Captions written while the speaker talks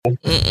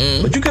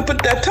But you could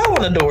put that toe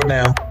on the door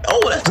now.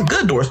 Oh, that's a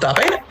good doorstop,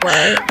 ain't it?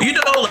 Right. You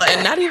know, like,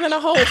 and not even a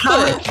whole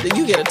foot.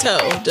 You get a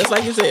toe, just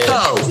like you said.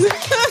 Toe.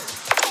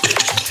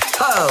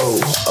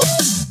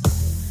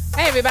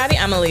 Hey, everybody.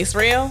 I'm Elise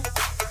Real.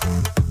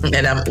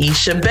 And I'm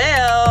Isha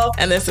Bell.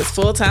 And this is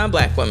Full-Time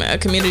Black Women, a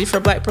community for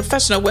Black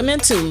professional women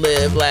to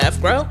live, laugh,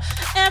 grow,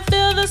 and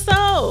feel the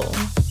soul.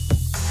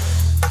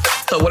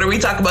 So what are we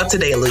talking about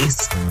today,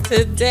 Elise?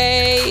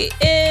 Today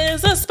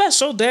is a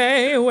special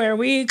day where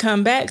we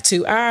come back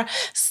to our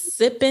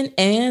Sippin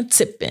and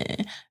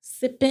Tippin.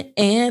 Sippin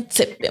and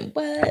Tippin.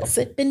 What?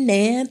 Sippin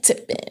and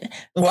Tippin.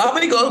 Why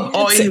do we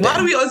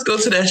always go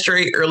to that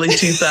straight early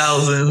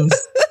 2000s?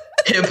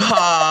 Hip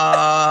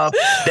hop,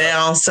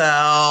 down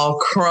south,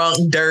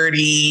 crunk,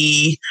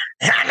 dirty.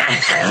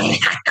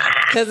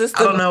 Because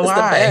I don't know why.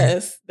 The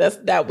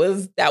best. That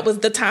was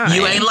the time.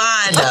 You ain't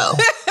lying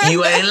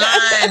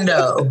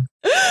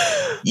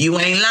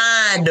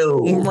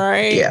though.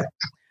 Right. Yeah.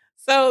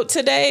 So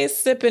today's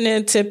Sippin'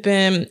 and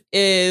Tippin'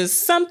 is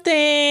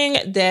something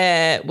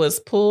that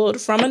was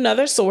pulled from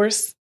another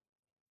source.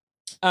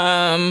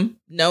 No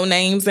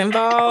names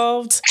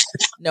involved.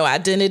 No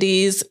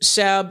identities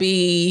shall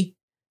be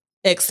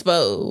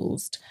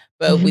exposed.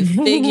 But we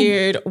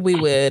figured we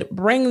would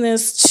bring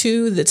this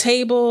to the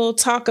table,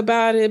 talk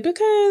about it,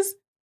 because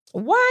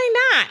why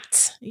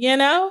not? You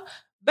know?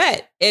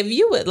 But if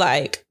you would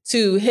like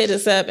to hit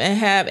us up and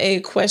have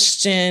a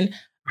question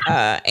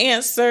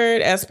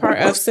answered as part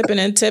of Sippin'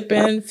 and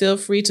Tippin', feel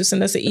free to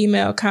send us an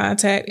email,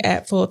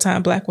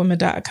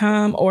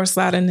 contact@fulltimeblackwomen.com, or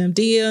slide in them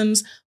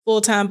DMs,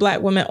 Full-Time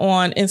Black Women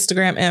on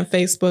Instagram and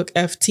Facebook,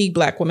 FT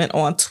Black Women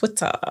on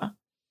Twitter.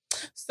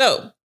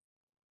 So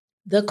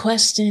the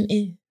question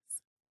is,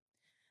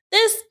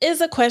 this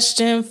is a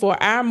question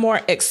for our more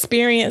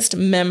experienced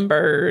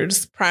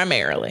members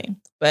primarily,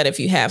 but if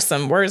you have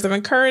some words of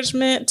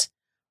encouragement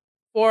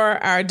for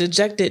our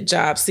dejected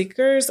job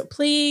seekers,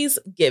 please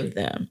give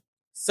them.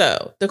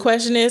 So the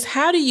question is,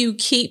 how do you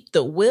keep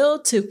the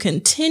will to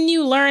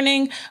continue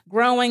learning,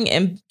 growing,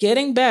 and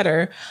getting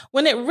better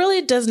when it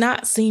really does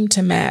not seem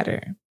to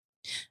matter?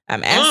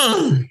 I'm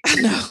asking.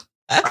 No.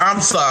 I'm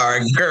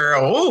sorry,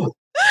 girl.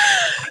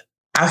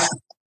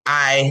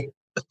 I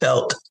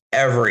felt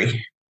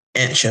every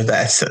inch of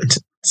that sentence.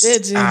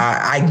 Did you?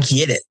 I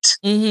get it.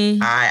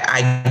 Mm-hmm.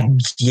 I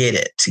get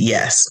it.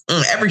 Yes.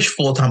 Every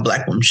full-time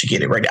Black woman should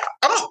get it right now.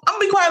 I'm gonna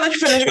be quiet. Let you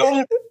finish. Go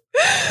ahead.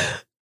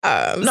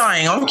 No, I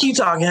ain't. I'm gonna keep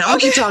talking.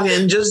 Keep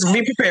talking. Just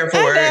be prepared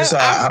for it. So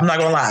I'm not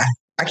gonna lie.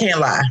 I can't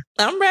lie.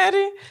 I'm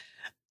ready.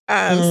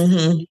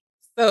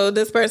 So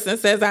this person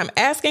says, I'm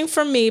asking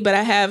for me, but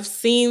I have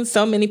seen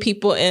so many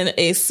people in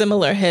a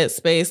similar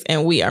headspace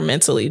and we are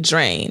mentally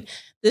drained.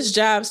 This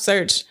job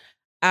search,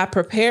 I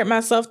prepared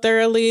myself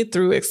thoroughly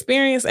through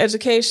experience,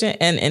 education,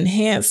 and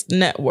enhanced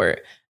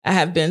network. I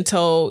have been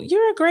told,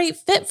 you're a great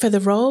fit for the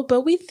role,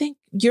 but we think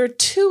you're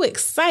too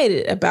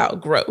excited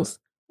about growth.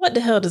 What the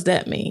hell does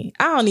that mean?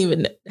 I don't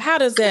even know. How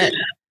does that?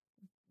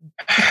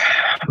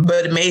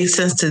 But it made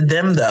sense to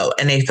them, though,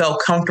 and they felt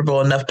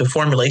comfortable enough to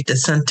formulate the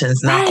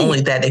sentence. Not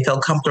only that, they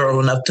felt comfortable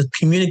enough to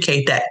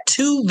communicate that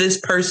to this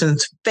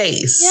person's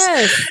face.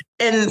 Yes.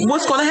 And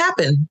what's going to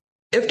happen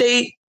if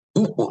they...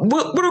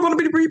 What are going to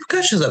be the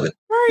repercussions of it?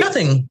 Right.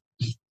 Nothing.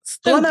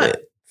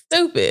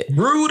 Stupid.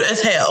 Rude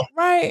as hell.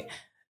 Right.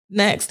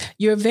 Next,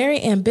 you're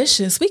very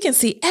ambitious. We can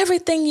see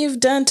everything you've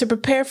done to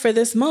prepare for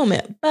this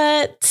moment,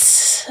 but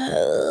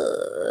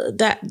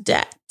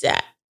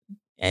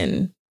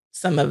and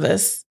some of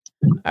us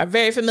are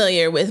very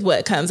familiar with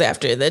what comes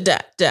after the ...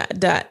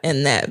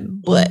 and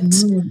that but.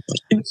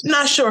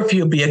 Not sure if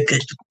you'll be a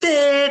good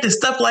fit and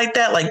stuff like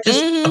that. Like,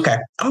 just, okay,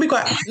 I'm gonna be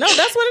quiet. No,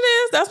 that's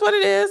what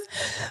it is.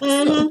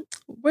 So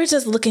we're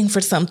just looking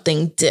for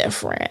something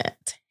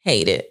different.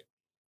 Hate it.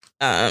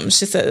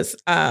 She says,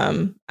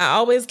 I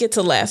always get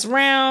to last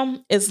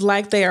round. It's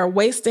like they are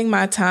wasting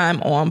my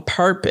time on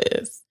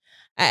purpose.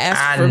 I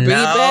asked for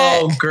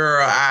feedback.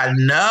 Girl, I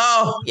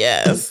know.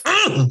 Yes.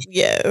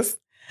 Yes.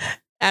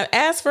 I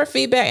asked for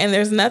feedback and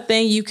there's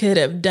nothing you could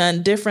have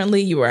done differently.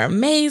 You were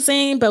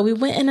amazing, but we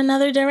went in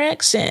another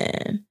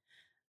direction.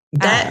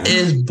 That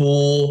is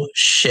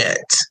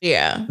bullshit.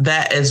 Yeah.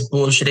 That is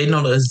bullshit. They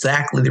know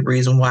exactly the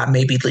reason why.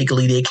 Maybe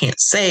legally they can't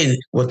say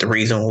what the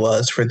reason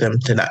was for them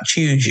to not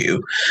choose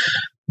you.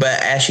 But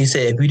as she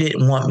said, if you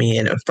didn't want me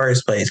in the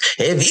first place,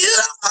 if you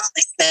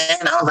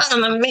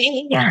don't want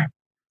me,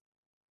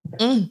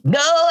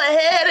 go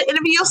ahead and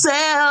interview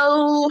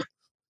yourself.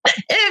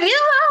 If you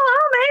don't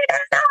want me,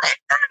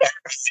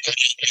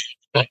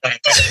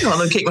 I'm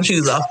gonna kick my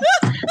shoes off.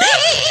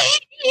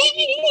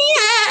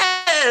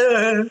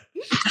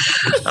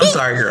 I'm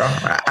sorry, girl.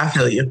 I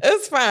feel you.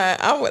 It's fine.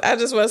 I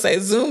just want to say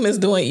Zoom is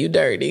doing you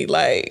dirty.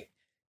 Like,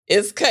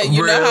 it's cut.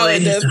 You know how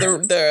it does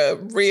the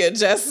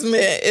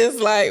readjustment. It's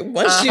like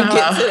once you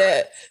get to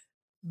that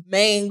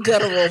main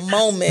guttural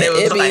moment, they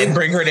was like,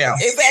 bring her down.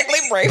 Exactly,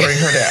 bring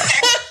her down.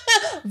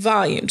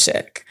 Volume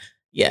check.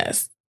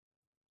 Yes.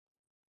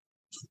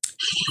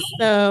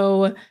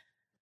 So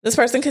This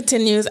person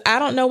continues, I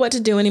don't know what to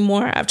do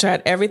anymore. I've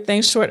tried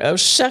everything short of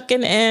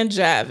shucking and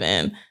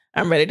jiving.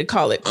 I'm ready to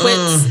call it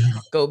quits.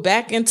 Go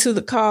back into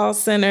the call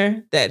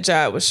center. That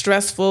job was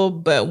stressful,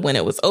 but when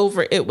it was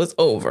over, it was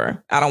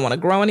over. I don't want to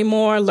grow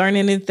anymore. Learn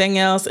anything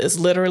else. It's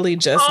literally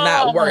just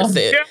not worth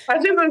it.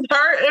 Gosh, this is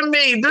hurting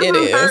me. This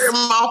is hurting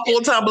my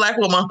full-time Black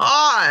woman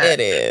heart. It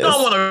is. I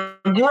don't want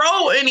to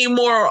grow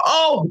anymore.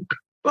 Oh.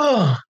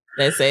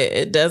 They say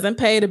it doesn't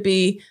pay to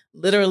be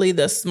literally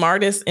the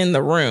smartest in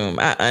the room.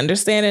 I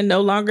understand and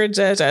no longer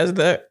judge as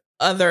the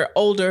other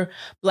older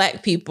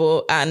Black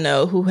people I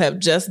know who have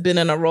just been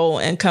in a role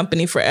and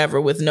company forever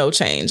with no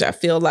change. I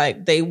feel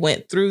like they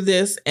went through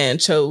this and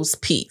chose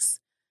peace.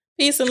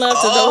 Peace and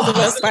love to those of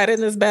us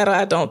fighting this battle.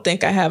 I don't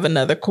think I have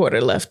another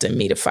quarter left in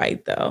me to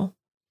fight, though.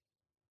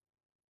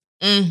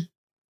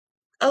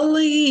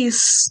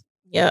 Elise.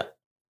 Yep.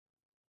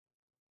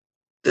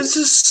 This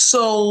is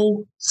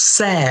so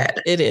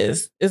sad. It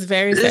is. It's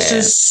very sad. This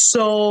is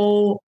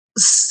so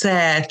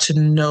sad to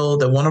know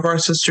that one of our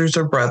sisters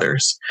or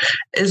brothers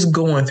is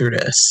going through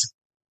this,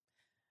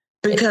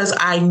 because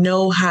I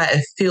know how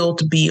it feels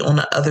to be on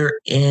the other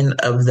end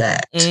of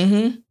that.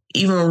 Mm-hmm.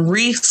 Even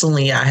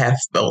recently, I have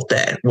felt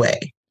that way.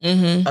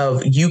 Mm-hmm.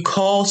 Of you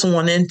call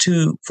someone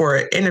for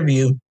an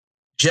interview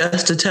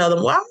just to tell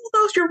them, well, I don't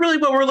know if you're really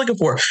what we're looking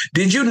for.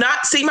 Did you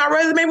not see my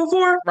resume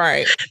before?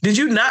 Right. Did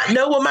you not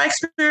know what my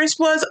experience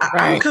was?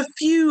 Right. I'm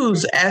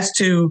confused as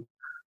to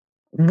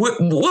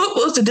what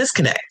was the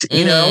disconnect,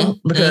 you know,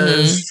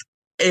 because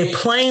it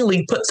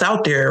plainly puts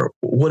out there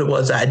what it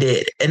was I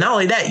did. And not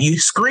only that, you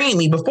screen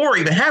me before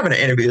even having an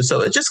interview.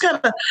 So it just kind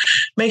of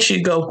makes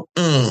you go,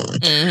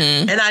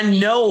 And I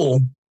know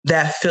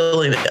that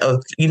feeling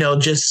of,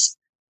 just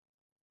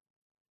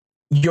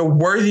your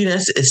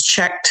worthiness is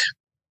checked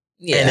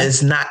and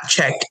it's not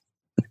checked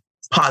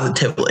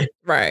positively.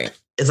 Right.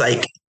 It's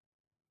like,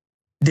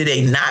 did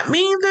they not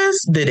mean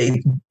this? Did they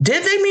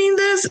mean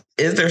this?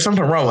 Is there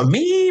something wrong with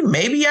me?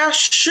 Maybe I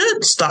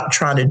should stop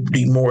trying to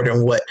be more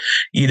than what,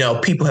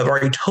 people have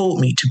already told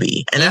me to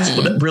be. And that's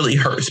what really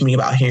hurts me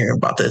about hearing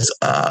about this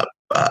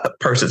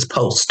person's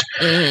post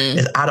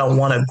is I don't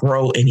want to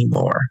grow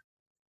anymore.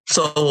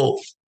 So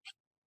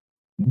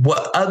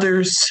what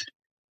others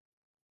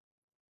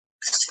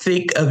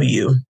think of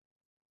you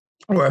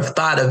or have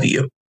thought of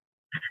you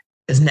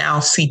is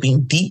now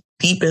seeping deep,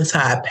 deep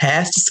inside,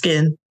 past the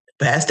skin,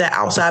 past that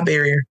outside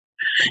barrier,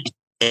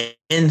 and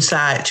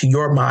inside to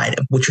your mind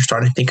of what you're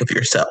starting to think of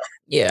yourself.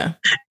 Yeah.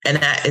 And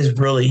that is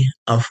really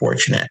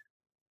unfortunate.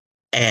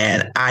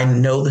 And I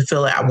know the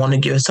feeling. I want to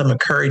give some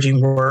encouraging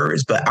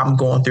words, but I'm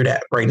going through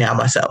that right now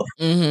myself.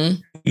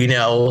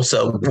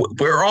 So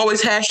we're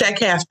always hashtag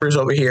Caspers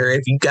over here.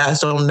 If you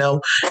guys don't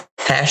know,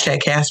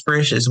 hashtag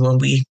Caspers is when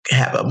we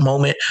have a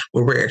moment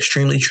where we're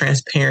extremely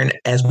transparent,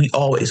 as we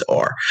always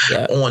are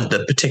on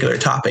the particular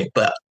topic.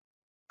 But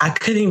I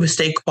couldn't even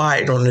stay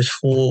quiet on this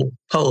full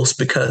post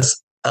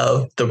because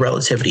of the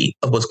relativity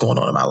of what's going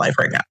on in my life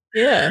right now.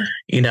 Yeah.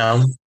 You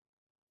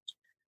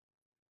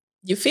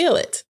feel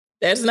it.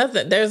 There's no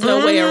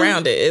way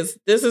around it.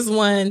 This is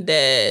one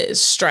that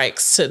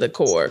strikes to the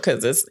core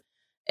because it's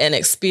an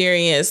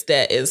experience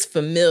that is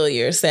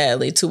familiar,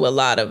 sadly, to a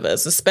lot of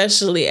us,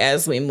 especially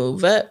as we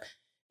move up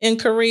in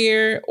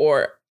career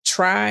or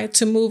try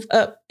to move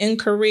up in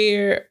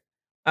career,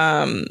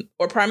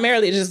 or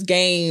primarily just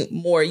gain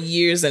more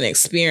years and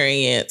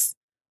experience,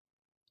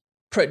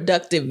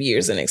 productive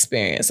years and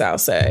experience, I'll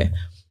say,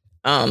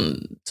 to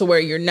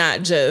where you're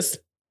not just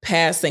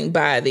passing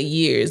by the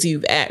years.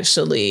 You've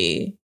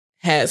actually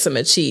had some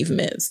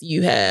achievements.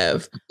 You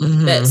have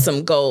met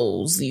some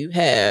goals. You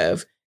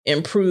have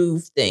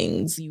improved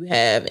things. You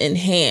have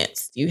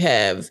enhanced. You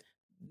have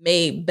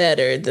made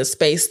better the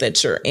space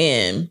that you're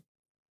in.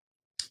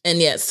 And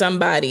yet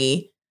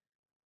somebody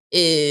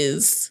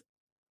is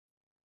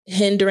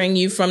hindering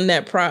you from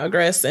that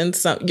progress and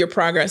your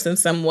progress in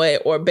some way,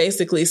 or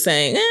basically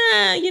saying,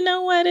 you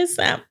know what, it's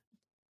not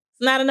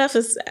enough.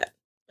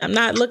 I'm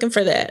not looking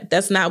for that.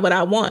 That's not what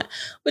I want,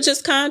 which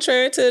is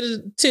contrary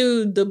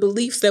to the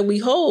beliefs that we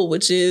hold,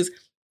 which is,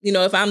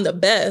 if I'm the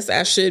best,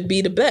 I should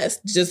be the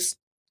best. Just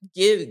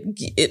give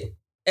it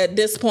at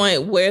this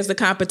point. Where's the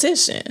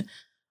competition?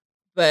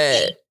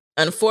 But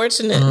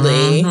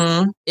unfortunately,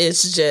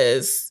 it's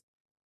just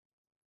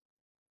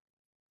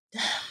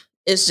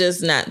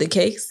not the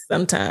case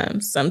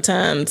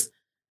sometimes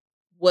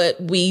what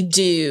we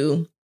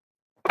do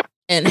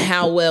and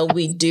how well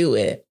we do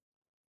it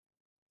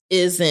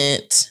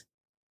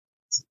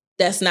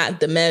that's not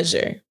the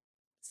measure.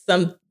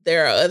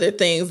 There are other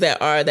things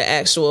that are the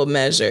actual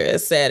measure,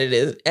 as sad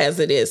as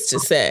it is to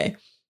say,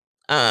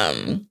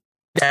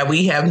 that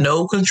we have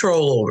no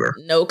control over.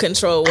 No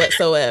control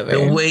whatsoever.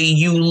 The way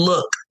you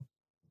look,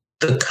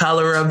 the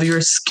color of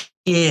your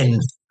skin,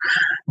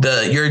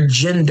 your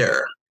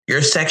gender,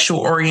 your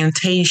sexual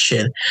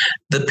orientation,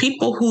 the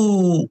people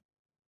who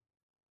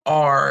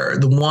are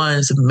the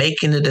ones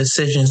making the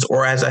decisions,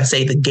 or as I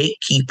say, the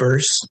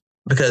gatekeepers,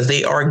 because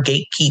they are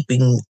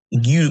gatekeeping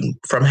you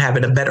from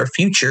having a better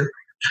future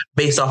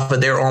based off of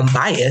their own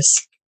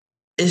bias,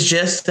 is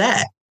just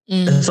that.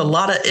 There's a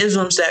lot of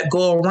isms that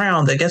go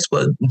around that, guess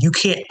what? You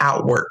can't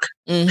outwork.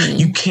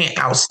 You can't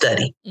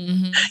outstudy.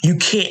 You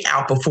can't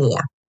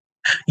outperform.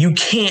 You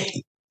can't,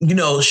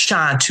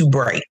 shine too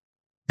bright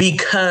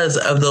because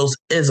of those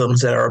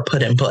isms that are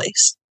put in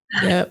place.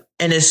 Yep.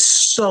 And it's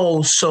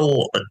so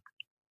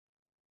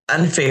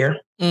unfair.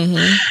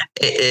 It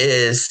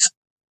is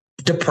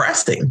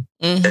depressing.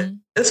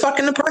 It's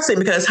fucking depressing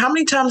because how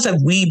many times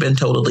have we been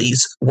told at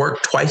least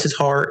work twice as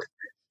hard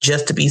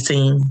just to be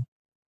seen?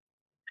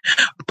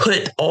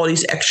 Put all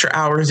these extra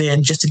hours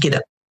in just to get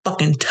a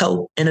fucking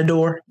toe in the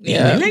door.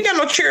 Yeah. You ain't got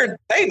no chair at the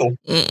table.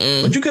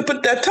 But you could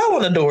put that toe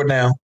in the door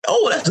now.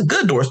 Oh, that's a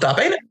good door stop,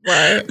 ain't it?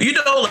 Right.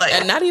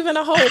 And not even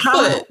a whole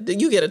foot.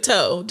 You get a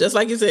toe, just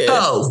like you said.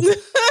 Toe.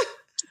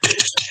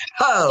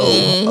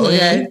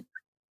 Okay.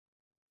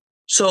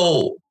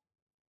 So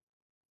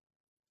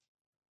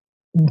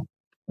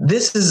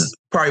this is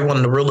probably one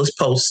of the realest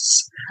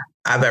posts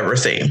I've ever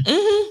seen.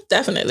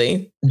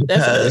 Definitely.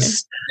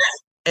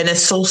 And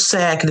it's so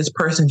sad because this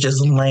person just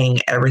laying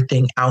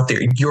everything out there.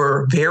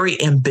 You're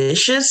very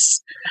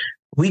ambitious.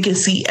 We can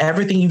see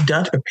everything you've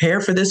done to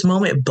prepare for this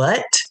moment,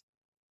 but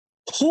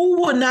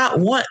who would not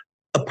want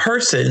a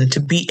person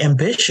to be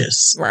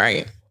ambitious?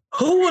 Right.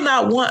 Who would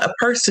not want a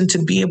person to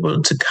be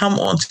able to come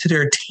onto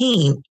their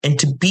team and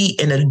to be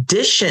an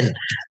addition,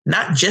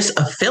 not just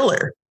a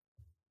filler?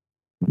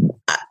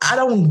 I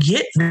don't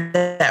get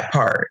that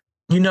part,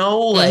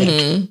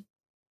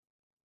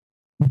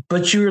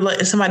 but you're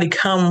letting somebody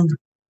come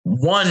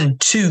 1,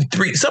 2,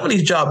 3. Some of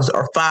these jobs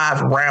are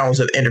 5 rounds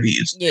of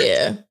interviews.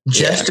 Yeah.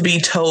 Just to be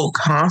told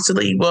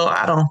constantly. Well,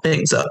 I don't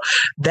think so.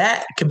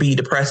 That could be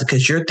depressing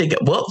because you're thinking,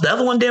 well, the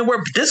other one didn't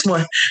work, but this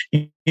one,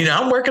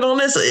 I'm working on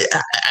this.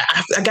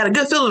 I got a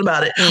good feeling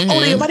about it. Oh,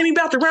 they invited me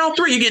back to round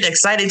 3. You get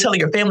excited telling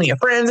your family and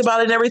friends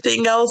about it and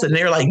everything else. And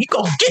they're like, you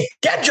gonna get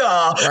that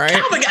job. Right.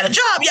 Calvin got a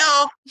job,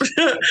 y'all.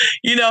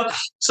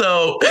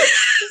 So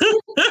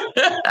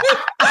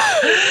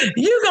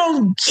you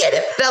gonna get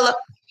it, fella.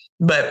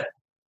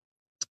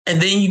 And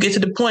then you get to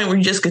the point where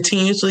you just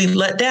continuously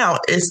let down.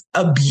 It's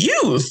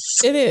abuse.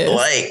 It is.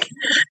 Like,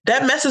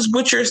 that messes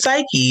with your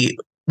psyche.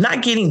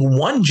 Not getting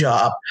one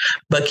job,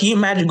 but can you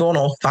imagine going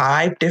on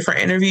 5 different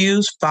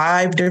interviews,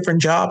 5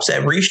 different jobs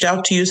that reached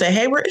out to you and say,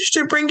 hey, we're interested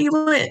to bring you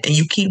in. And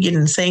you keep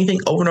getting the same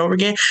thing over and over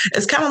again.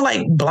 It's kind of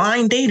like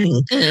blind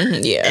dating.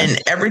 Yeah. And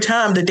every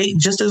time the date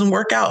just doesn't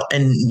work out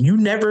and you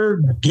never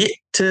get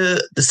to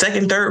the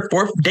 2nd, 3rd,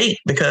 4th date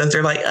because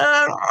they're like,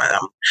 I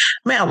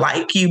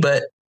like you,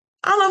 but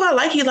I don't know if I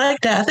like you like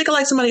that. I think I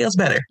like somebody else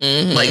better.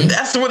 Like,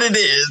 that's what it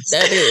is.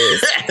 That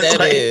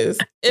is.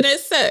 And it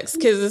sucks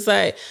because it's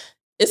like,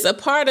 it's a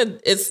part of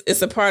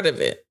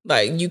it.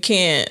 Like,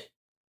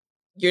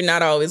 you're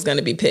not always going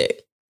to be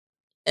picked.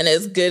 And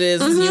as good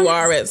as you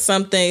are at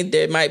something,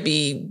 there might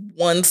be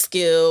one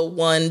skill,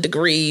 one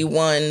degree,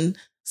 one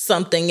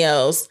something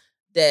else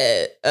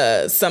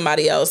that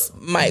somebody else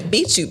might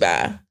beat you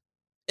by.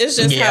 It's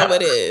just how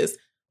it is.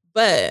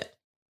 But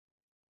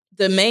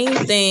the main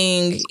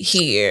thing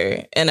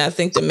here, and I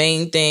think the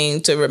main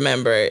thing to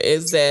remember,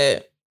 is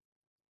that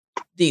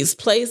these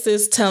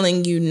places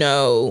telling you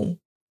no,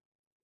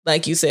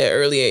 like you said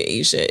earlier,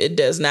 Isha, it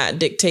does not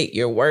dictate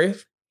your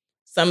worth.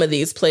 Some of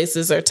these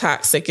places are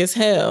toxic as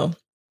hell,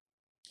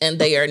 and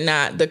they are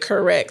not the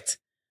correct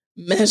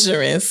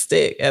measuring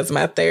stick, as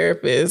my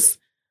therapist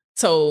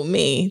told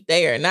me.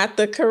 They are not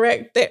the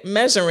correct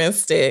measuring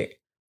stick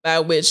by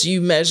which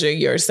you measure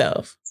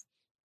yourself.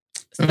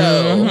 So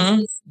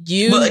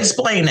well,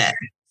 explain that.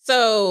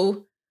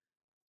 So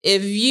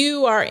if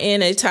you are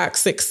in a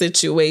toxic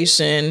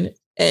situation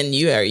and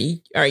you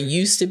are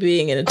used to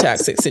being in a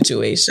toxic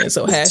situation,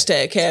 so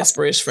hashtag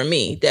Casperish for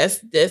me,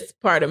 that's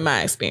part of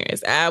my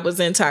experience. I was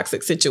in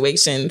toxic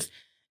situations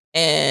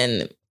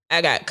and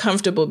I got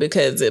comfortable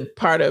because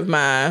part of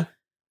my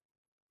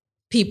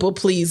people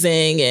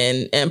pleasing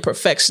and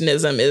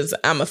perfectionism is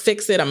I'm gonna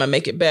fix it. I'm gonna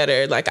make it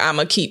better. Like, I'm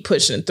gonna keep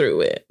pushing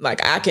through it.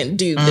 Like, I can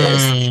do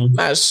this.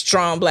 My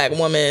strong Black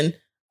woman,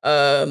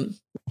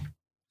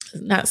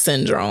 not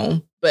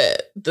syndrome,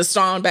 but the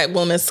strong Black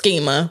woman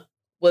schema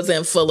was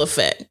in full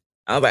effect.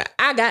 I was like,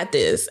 I got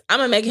this. I'm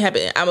gonna make it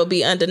happen. I'm gonna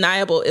be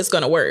undeniable. It's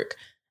gonna work.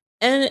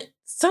 And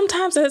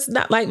sometimes it's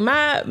not like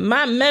my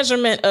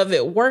measurement of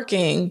it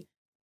working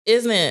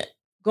isn't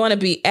going to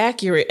be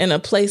accurate in a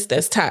place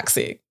that's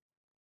toxic.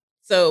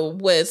 So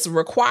what's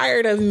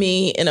required of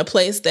me in a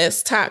place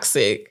that's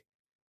toxic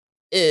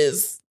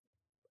is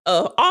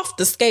off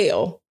the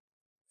scale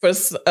for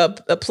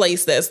a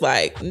place that's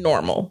like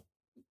normal.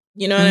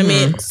 You know what I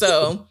mean?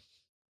 So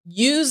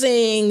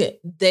using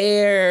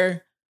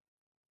their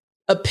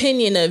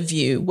opinion of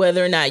you,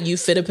 whether or not you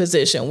fit a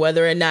position,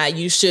 whether or not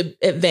you should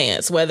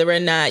advance, whether or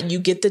not you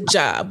get the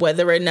job,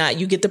 whether or not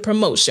you get the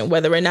promotion,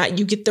 whether or not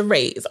you get the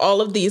raise,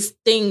 all of these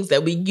things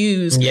that we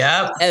use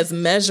as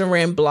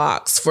measuring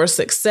blocks for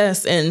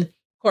success in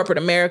corporate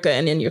America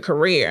and in your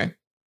career,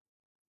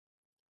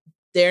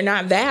 they're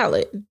not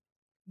valid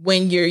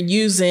when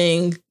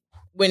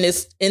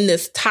it's in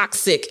this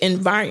toxic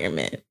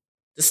environment.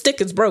 The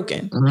stick is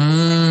broken.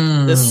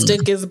 Mm. The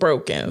stick is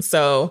broken.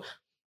 So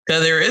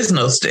there is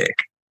no stick.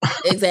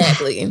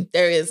 Exactly.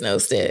 There is no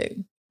stick.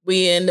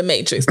 We in the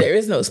Matrix. There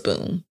is no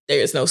spoon.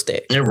 There is no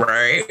stick.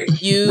 Right.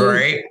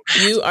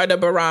 You are the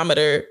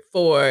barometer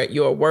for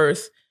your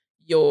worth,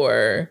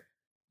 your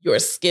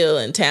skill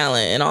and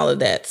talent and all of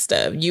that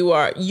stuff. You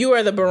are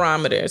the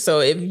barometer. So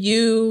if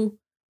you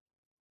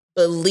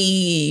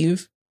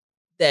believe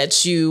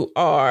that you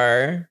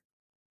are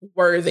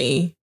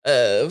worthy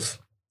of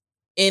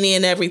any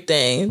and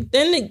everything,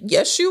 then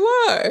yes, you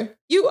are.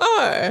 You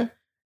are.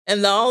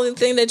 And the only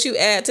thing that you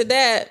add to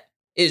that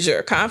is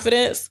your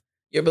confidence,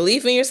 your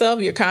belief in yourself,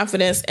 your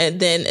confidence,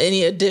 and then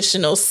any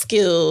additional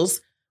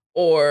skills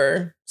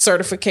or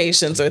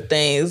certifications or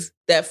things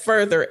that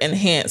further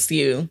enhance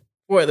you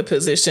for the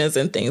positions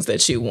and things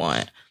that you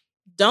want.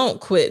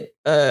 Don't quit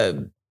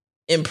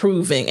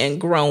improving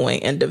and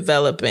growing and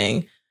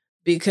developing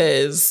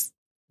because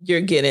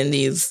you're getting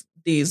these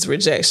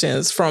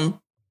rejections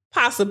from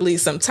possibly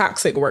some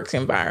toxic work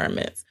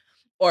environments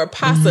or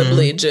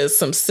possibly just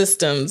some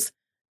systems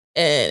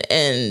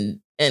and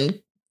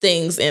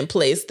things in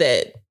place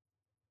that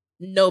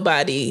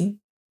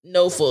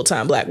no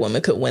full-time Black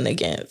woman could win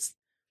against.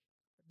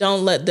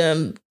 Don't let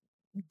them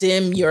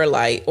dim your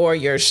light or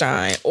your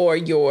shine or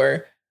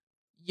your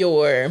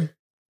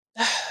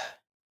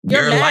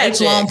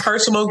lifelong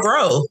personal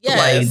growth. Yes.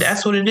 Like,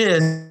 that's what it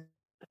is.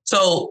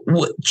 So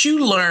what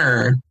you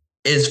learn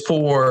is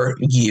for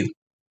you.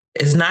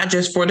 It's not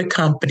just for the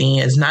company.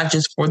 It's not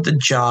just for the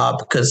job,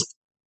 because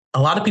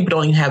a lot of people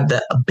don't even have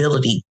the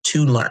ability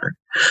to learn.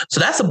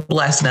 So that's a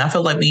blessing. I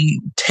feel like we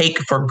take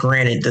for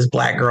granted this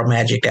Black girl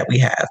magic that we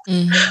have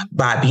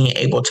by being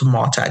able to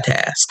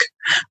multitask,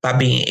 by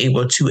being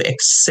able to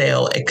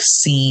excel,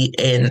 exceed,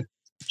 and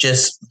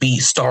just be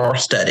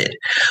star-studded.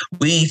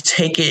 We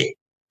take it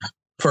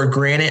for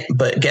granted,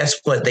 but guess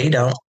what? They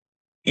don't.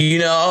 You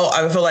know,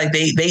 I feel like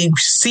they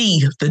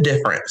see the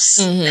difference.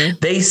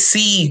 They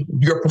see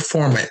your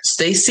performance.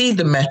 They see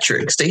the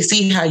metrics. They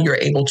see how you're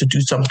able to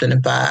do something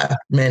in 5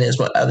 minutes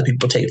what other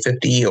people take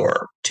 50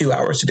 or 2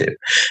 hours to do.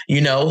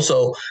 You know,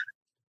 so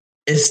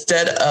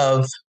instead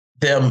of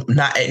them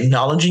not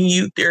acknowledging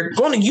you, they're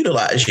going to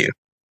utilize you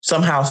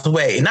somehow, some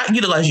way. Not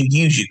utilize you,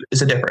 use you.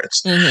 It's a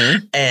difference.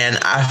 And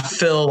I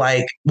feel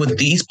like with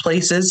these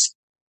places,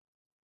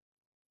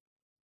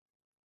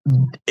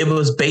 it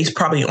was based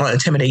probably on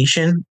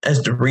intimidation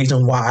as the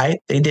reason why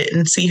they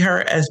didn't see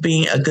her as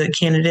being a good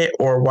candidate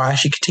or why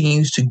she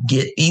continues to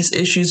get these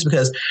issues.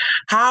 Because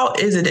how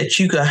is it that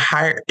you could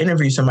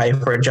interview somebody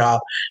for a job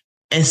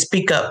and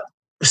speak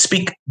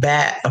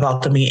bad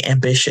about them being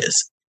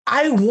ambitious?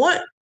 I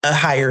want a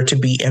hire to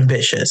be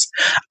ambitious.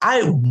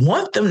 I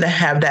want them to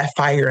have that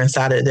fire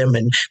inside of them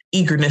and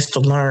eagerness to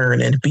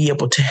learn and be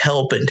able to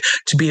help and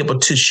to be able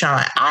to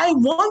shine. I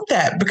want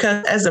that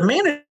because as a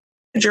manager,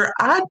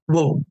 I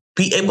will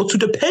be able to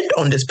depend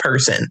on this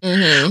person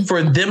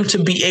for them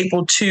to be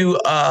able to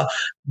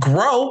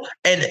grow,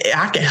 and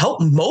I can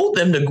help mold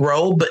them to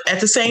grow. But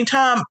at the same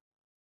time,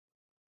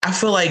 I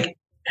feel like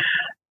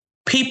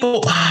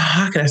people,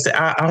 how can I say?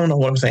 I don't know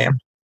what I'm saying.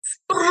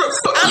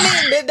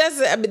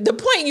 I mean, the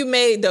point you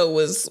made though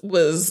was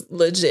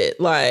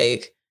legit.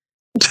 Like,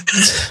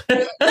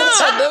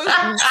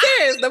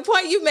 the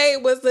point you made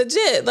was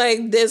legit.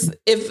 Like this,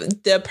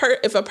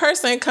 if a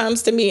person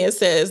comes to me and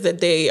says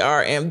that they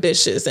are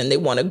ambitious and they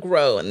want to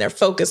grow and they're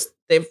focused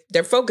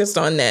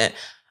on that,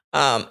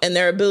 and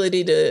their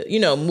ability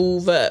to,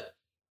 move up,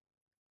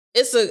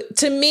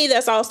 to me,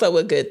 that's also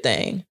a good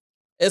thing.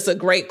 It's a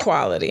great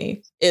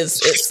quality.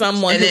 It's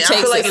someone who takes it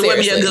seriously. I feel like it would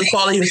be a good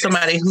quality of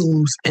somebody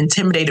who's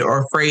intimidated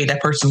or afraid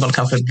that person's going to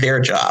come for their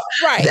job.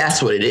 Right.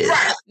 That's what it is.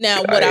 Now,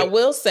 what I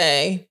will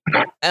say,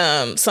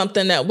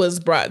 something that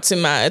was brought to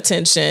my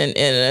attention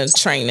in a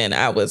training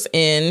I was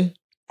in,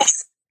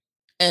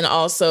 and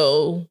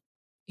also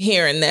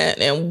hearing that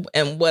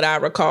and what I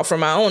recall from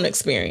my own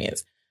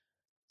experience.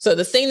 So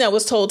the thing that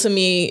was told to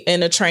me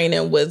in a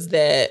training was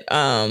that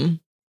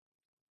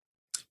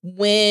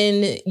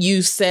when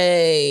you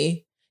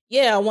say,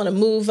 yeah, I want to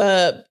move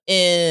up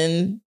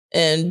and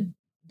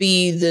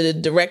be the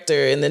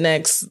director in the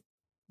next,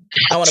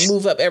 I want to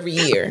move up every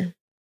year,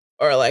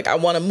 or like, I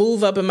want to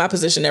move up in my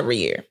position every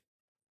year.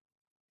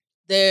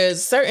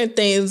 There's certain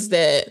things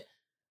that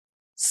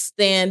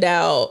stand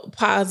out,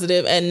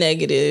 positive and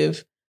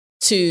negative,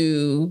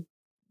 to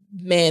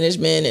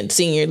management and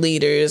senior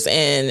leaders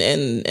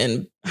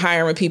and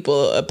hiring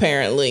people,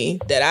 apparently,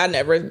 that I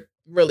never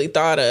really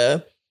thought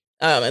of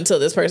until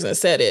this person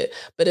said it.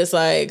 But it's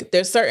like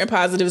there's certain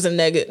positives and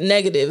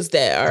negatives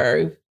that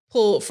are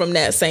pulled from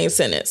that same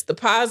sentence. The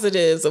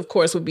positives, of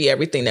course, would be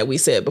everything that we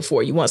said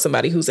before. You want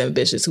somebody who's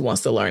ambitious, who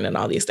wants to learn, and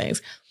all these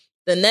things.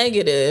 The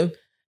negative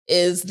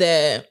is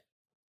that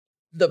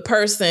the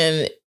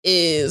person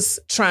is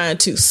trying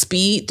to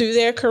speed through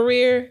their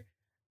career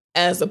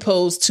as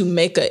opposed to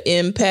make an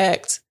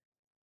impact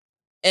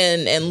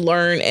and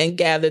learn and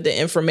gather the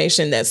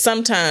information that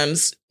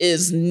sometimes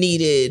is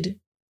needed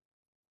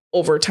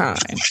over time.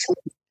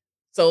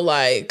 So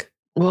like,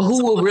 Well,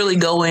 who will really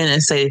go in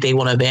and say that they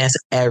want to advance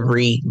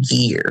every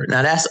year?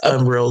 Now that's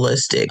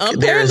unrealistic.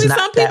 There is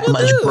not that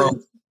much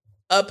growth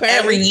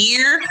every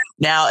year.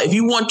 Now, if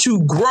you want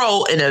to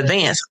grow and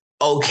advance,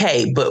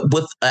 okay, but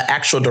with an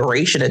actual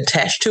duration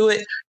attached to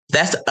it,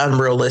 that's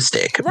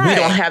unrealistic. Right. We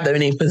don't have that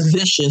many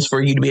positions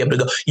for you to be able to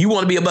go. You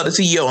want to be above the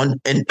CEO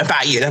in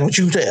 5 years? That's what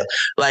you tell.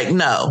 Like,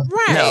 no,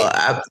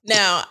 right?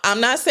 Now,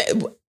 I'm not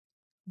saying.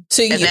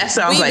 And that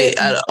sounds like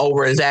an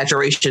over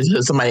exaggeration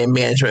to somebody in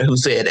management who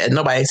said that.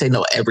 Nobody say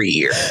no every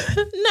year.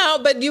 No,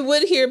 but you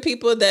would hear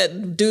people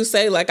that do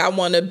say, like, I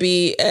want to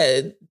be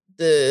at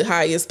the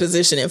highest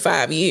position in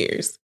 5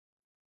 years.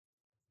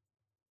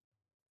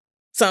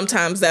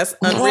 Sometimes that's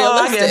unrealistic.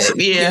 Well, I guess,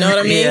 yeah, you know what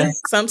I mean? Yeah.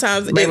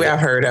 Sometimes maybe I've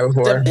heard that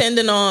before.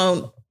 Depending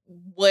on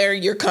where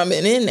you're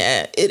coming in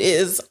at, it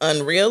is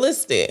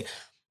unrealistic.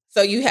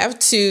 So you have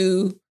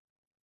to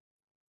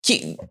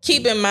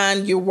keep in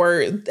mind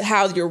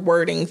how you're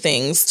wording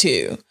things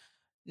too.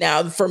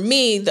 Now, for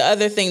me, the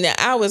other thing that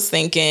I was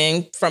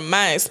thinking from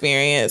my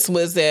experience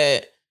was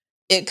that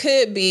it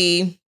could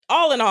be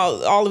all in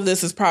all of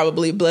this is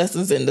probably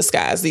blessings in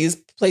disguise. These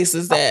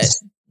places that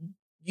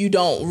you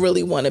don't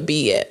really want to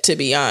be at, to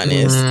be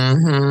honest.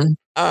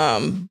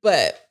 Mm-hmm.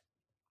 But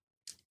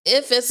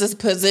if it's a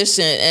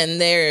position and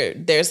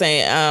they're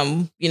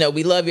saying,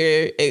 we love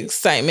your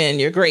excitement,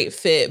 you're a great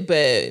fit,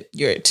 but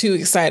you're too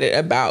excited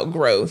about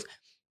growth.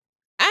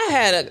 I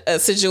had a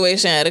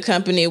situation at a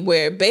company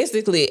where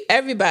basically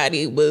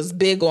everybody was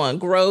big on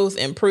growth,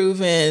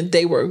 improving.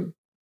 They were,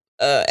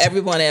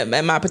 everyone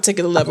at my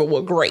particular level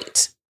were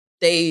great.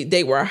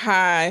 They were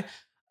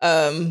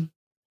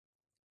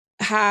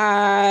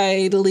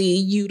highly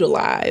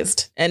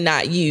utilized and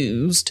not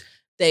used.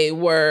 They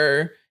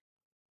were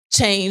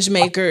change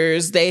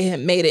makers. They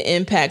had made an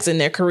impact in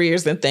their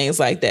careers and things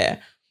like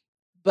that.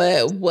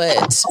 But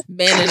what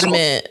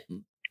management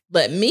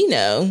let me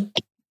know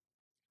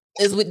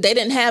is they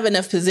didn't have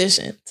enough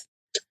positions.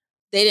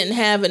 They didn't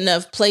have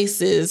enough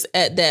places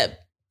at that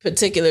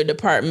particular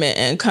department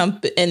and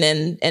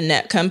in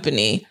that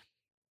company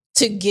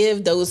to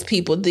give those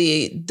people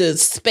the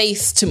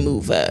space to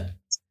move up.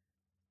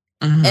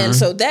 Mm-hmm. And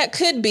so that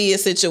could be a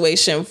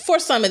situation for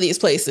some of these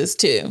places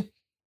too.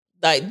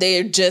 Like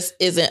there just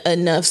isn't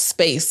enough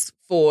space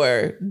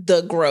for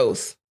the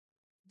growth,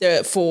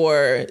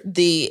 for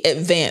the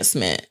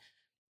advancement.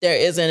 There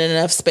isn't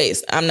enough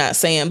space. I'm not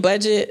saying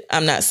budget.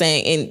 I'm not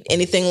saying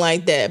anything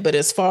like that. But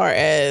as far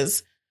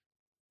as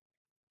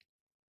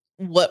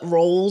what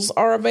roles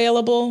are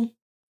available,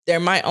 there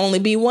might only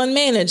be one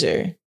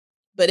manager.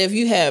 But if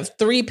you have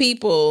 3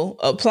 people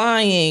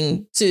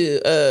applying to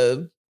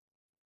a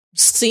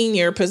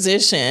senior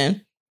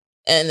position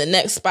and the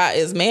next spot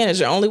is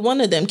manager, only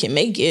one of them can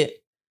make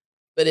it.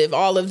 But if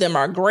all of them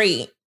are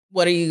great,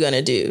 what are you going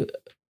to do?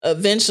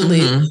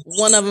 Eventually,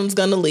 one of them's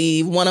going to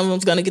leave, one of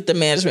them's going to get the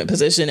management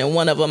position, and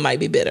one of them might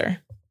be bitter.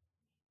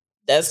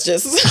 That's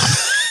just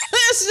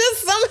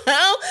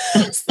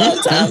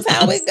sometimes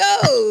how it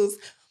goes.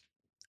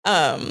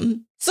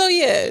 So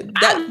yeah,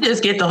 I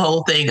just get the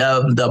whole thing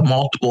of the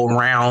multiple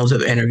rounds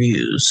of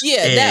interviews.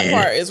 Yeah, that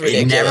part is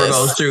ridiculous. It never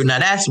goes through. Now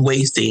that's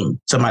wasting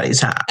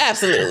somebody's time.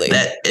 Absolutely.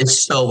 That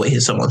is so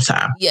wasting someone's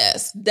time.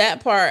 Yes,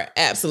 that part,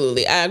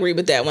 absolutely. I agree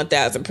with that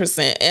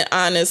 1000%. And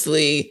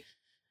honestly,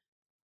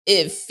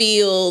 it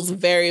feels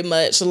very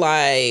much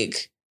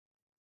like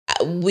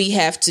we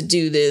have to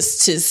do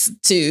this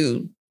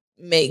to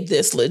make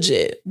this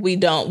legit. We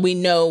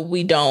know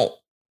we don't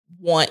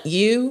want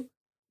you,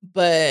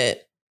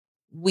 but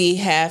we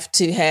have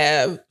to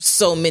have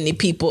so many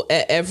people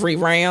at every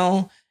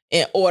round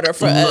in order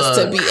for us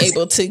to be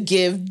able to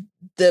give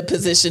the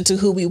position to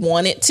who we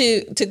want it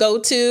to go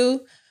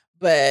to.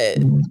 But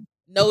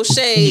no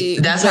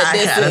shade. That's how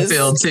I kind of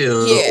feel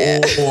too.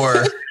 Yeah.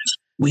 Or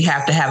we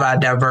have to have a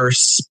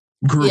diverse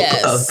group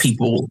of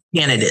people,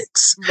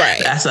 candidates.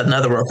 Right. That's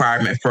another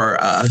requirement for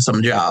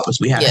some jobs.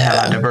 We have to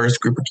have a diverse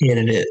group of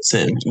candidates,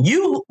 and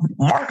you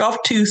mark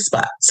off 2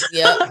 spots.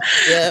 Yep.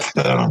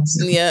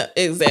 Yeah,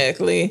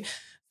 exactly.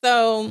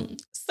 So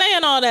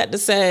saying all that to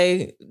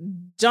say,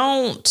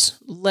 don't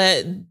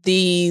let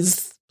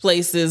these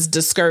places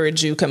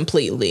discourage you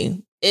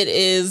completely. It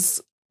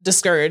is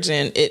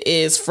discouraging. It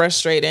is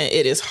frustrating.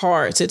 It is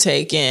hard to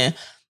take in,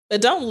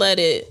 but don't let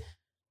it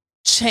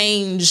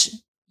change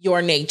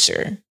your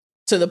nature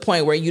to the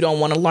point where you don't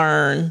want to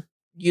learn,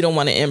 you don't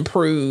want to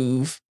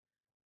improve,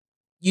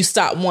 you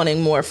stop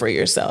wanting more for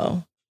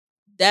yourself.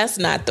 That's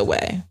not the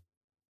way.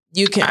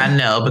 You can. I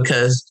know,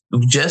 because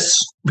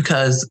just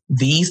because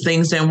these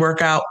things didn't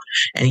work out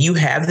and you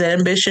have that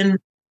ambition,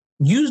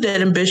 use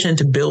that ambition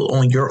to build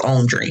on your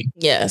own dream.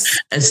 Yes.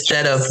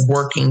 Instead of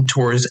working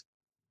towards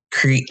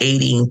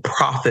creating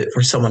profit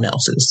for someone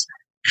else's.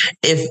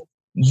 If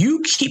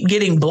you keep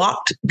getting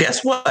blocked,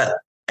 guess what?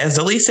 As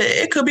Elise said,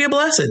 it could be a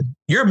blessing.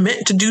 You're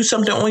meant to do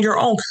something on your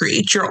own.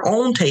 Create your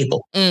own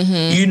table.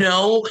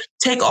 Mm-hmm.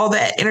 Take all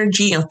that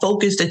energy and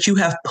focus that you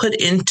have put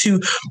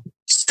into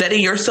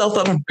setting yourself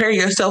up and preparing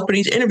yourself for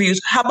these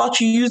interviews, how about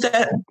you use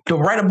that to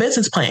write a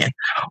business plan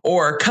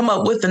or come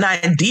up with an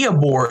idea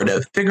board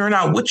of figuring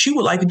out what you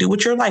would like to do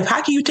with your life?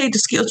 How can you take the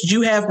skills that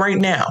you have right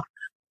now?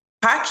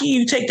 How can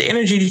you take the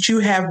energy that you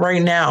have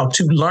right now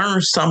to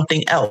learn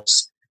something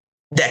else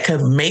that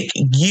could make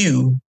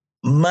you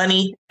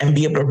money and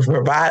be able to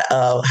provide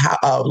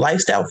a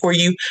lifestyle for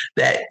you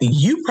that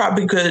you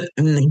probably could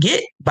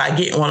get by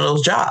getting one of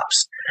those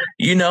jobs?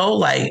 You know,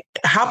 like,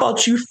 how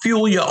about you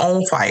fuel your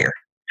own fire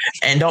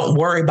and don't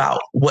worry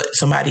about what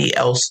somebody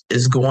else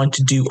is going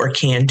to do or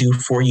can do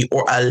for you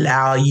or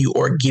allow you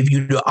or give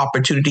you the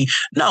opportunity?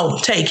 No,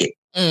 take it.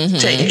 Mm-hmm.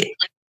 Take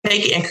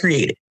it and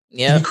create it.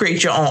 Yeah. You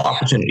create your own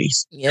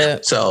opportunities. Yeah.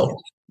 So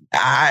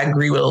I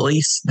agree with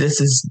Elise. This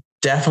is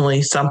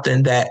definitely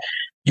something that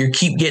you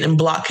keep getting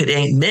blocked. It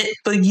ain't meant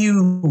for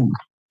you.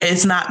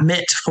 It's not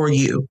meant for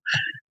you.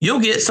 You'll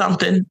get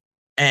something.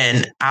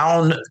 And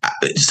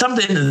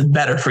something is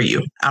better for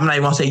you. I'm not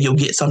even going to say you'll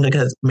get something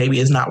because maybe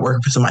it's not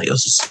working for somebody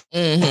else's.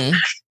 Mm-hmm.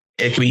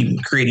 It could be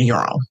creating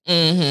your own.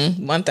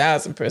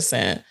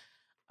 1000%.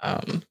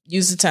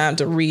 Use the time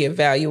to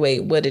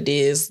reevaluate what it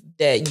is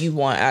that you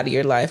want out of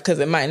your life, because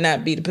it might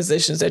not be the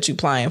positions that you're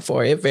applying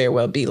for. It very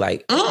well be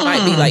like, it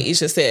might be like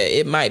Isha said,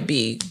 it might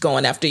be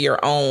going after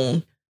your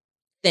own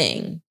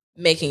thing,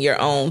 making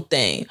your own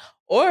thing.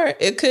 Or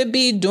it could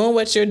be doing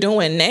what you're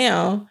doing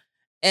now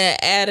and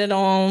add it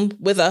on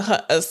with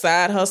a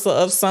side hustle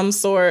of some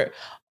sort,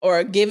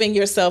 or giving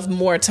yourself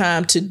more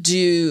time to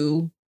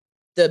do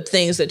the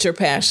things that you're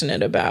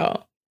passionate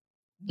about.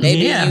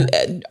 Maybe you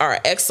are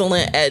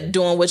excellent at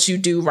doing what you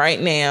do right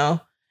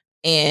now,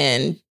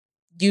 and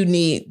you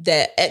need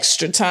that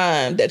extra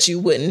time that you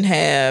wouldn't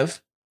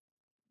have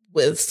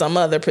with some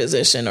other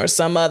position or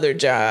some other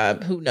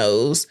job, who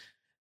knows,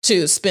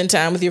 to spend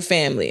time with your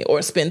family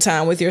or spend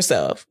time with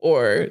yourself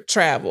or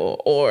travel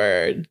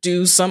or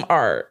do some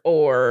art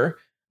or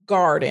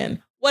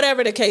garden,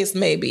 whatever the case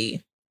may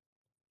be.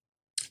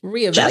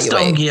 Reevaluate. Just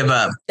don't give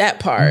up. That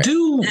part.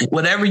 Do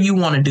whatever you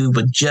want to do,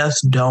 but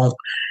just don't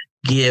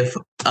give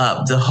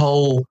up the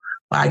whole,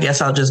 I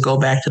guess I'll just go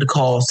back to the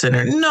call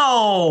center.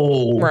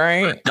 No.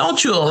 Right.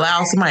 Don't you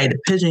allow somebody to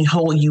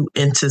pigeonhole you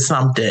into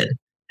something.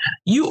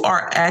 You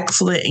are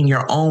excellent in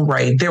your own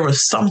right. There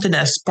was something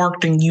that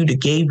sparked in you that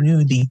gave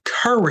you the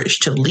courage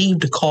to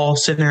leave the call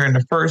center in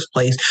the first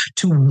place,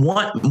 to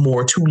want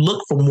more, to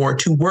look for more,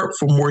 to work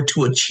for more,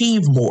 to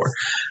achieve more.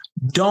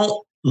 Don't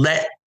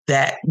let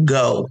that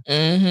go.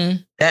 Mm-hmm.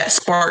 That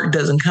spark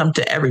doesn't come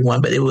to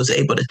everyone, but it was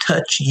able to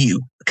touch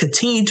you.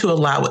 Continue to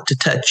allow it to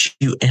touch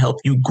you and help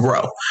you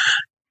grow.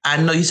 I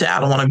know you said, I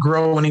don't want to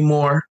grow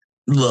anymore.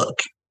 Look,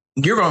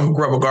 you're going to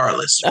grow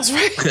regardless. That's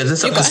right. Because it's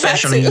something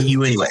special in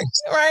you anyway.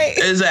 Right.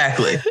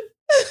 Exactly.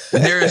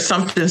 There is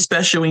something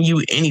special in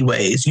you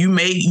anyways. You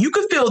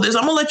could feel this.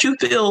 I'm going to let you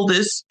feel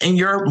this in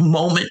your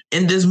moment,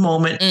 in this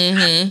moment.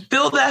 Mm-hmm.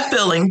 Feel that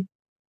feeling.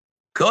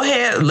 Go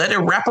ahead. Let it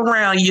wrap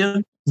around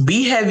you.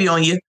 Be heavy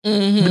on you.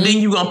 Mm-hmm. But then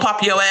you're going to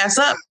pop your ass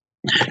up.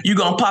 You're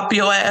going to pop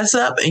your ass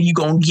up and you're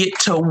going to get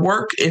to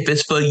work, if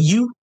it's for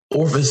you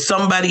or for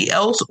somebody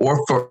else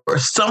or for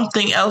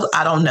something else.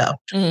 I don't know.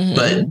 Mm-hmm.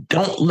 But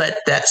don't let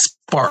that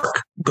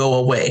spark go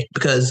away,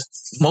 because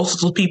most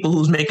of the people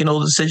who's making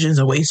those decisions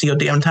and wasting your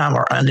damn time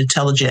are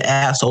unintelligent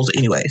assholes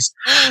anyways.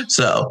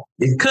 So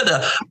it could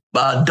have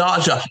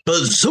dodged a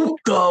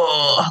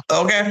bazooka.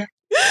 Okay.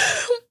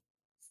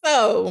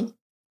 So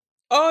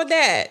all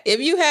that,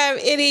 if you have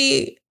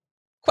any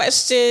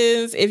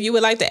questions, if you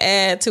would like to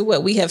add to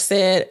what we have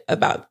said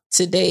about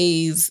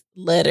today's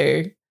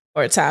letter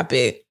or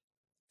topic,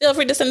 feel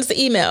free to send us an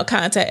email,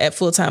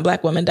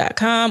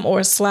 contact@fulltimeblackwoman.com,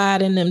 or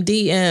slide in them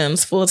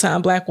DMs,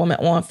 Fulltime Black Woman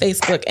on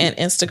Facebook and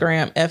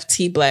Instagram,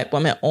 FT Black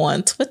Woman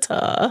on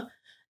Twitter.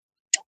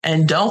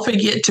 And don't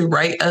forget to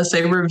write us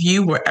a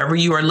review wherever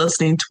you are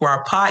listening to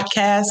our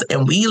podcast.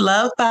 And we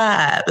love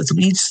vibes.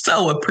 We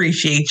so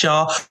appreciate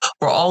y'all.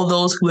 For all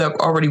those who have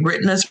already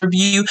written us a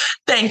review,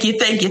 thank you,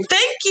 thank you,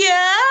 thank you.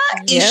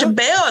 Yep. Isha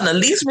Bell and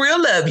Elise real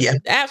love you.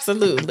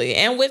 Absolutely.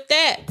 And with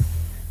that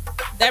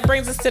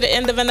brings us to the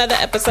end of another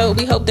episode.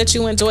 We hope that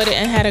you enjoyed it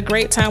and had a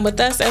great time with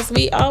us, as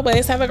we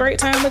always have a great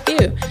time with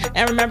you.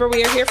 And remember,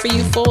 we are here for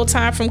you full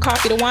time, from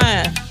coffee to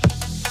wine.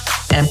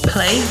 And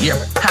play your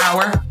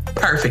power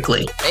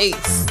perfectly.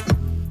 Peace.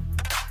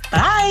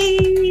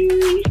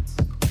 Bye.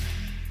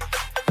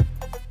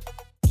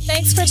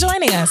 Thanks for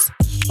joining us.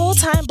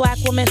 Full-Time Black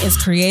Woman is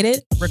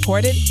created,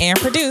 recorded, and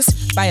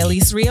produced by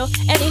Elise Reel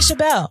and Isha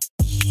Bell.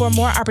 For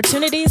more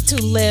opportunities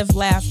to live,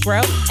 laugh,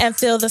 grow, and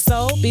feel the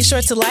soul, be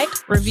sure to like,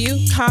 review,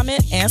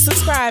 comment, and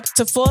subscribe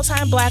to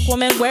Full-Time Black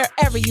Woman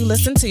wherever you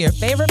listen to your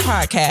favorite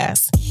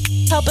podcasts.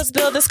 Help us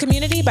build this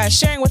community by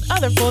sharing with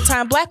other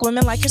full-time Black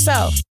women like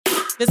yourself.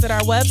 Visit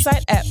our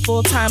website at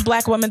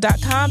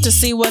fulltimeblackwoman.com to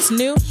see what's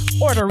new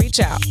or to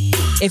reach out.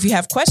 If you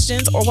have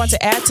questions or want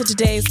to add to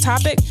today's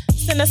topic,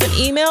 send us an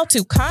email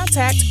to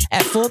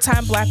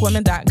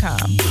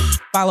contact@fulltimeblackwoman.com.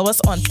 Follow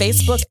us on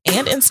Facebook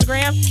and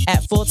Instagram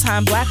at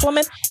Fulltime Black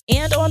Woman,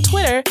 and on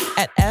Twitter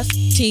at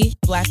FT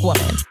Black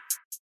Woman.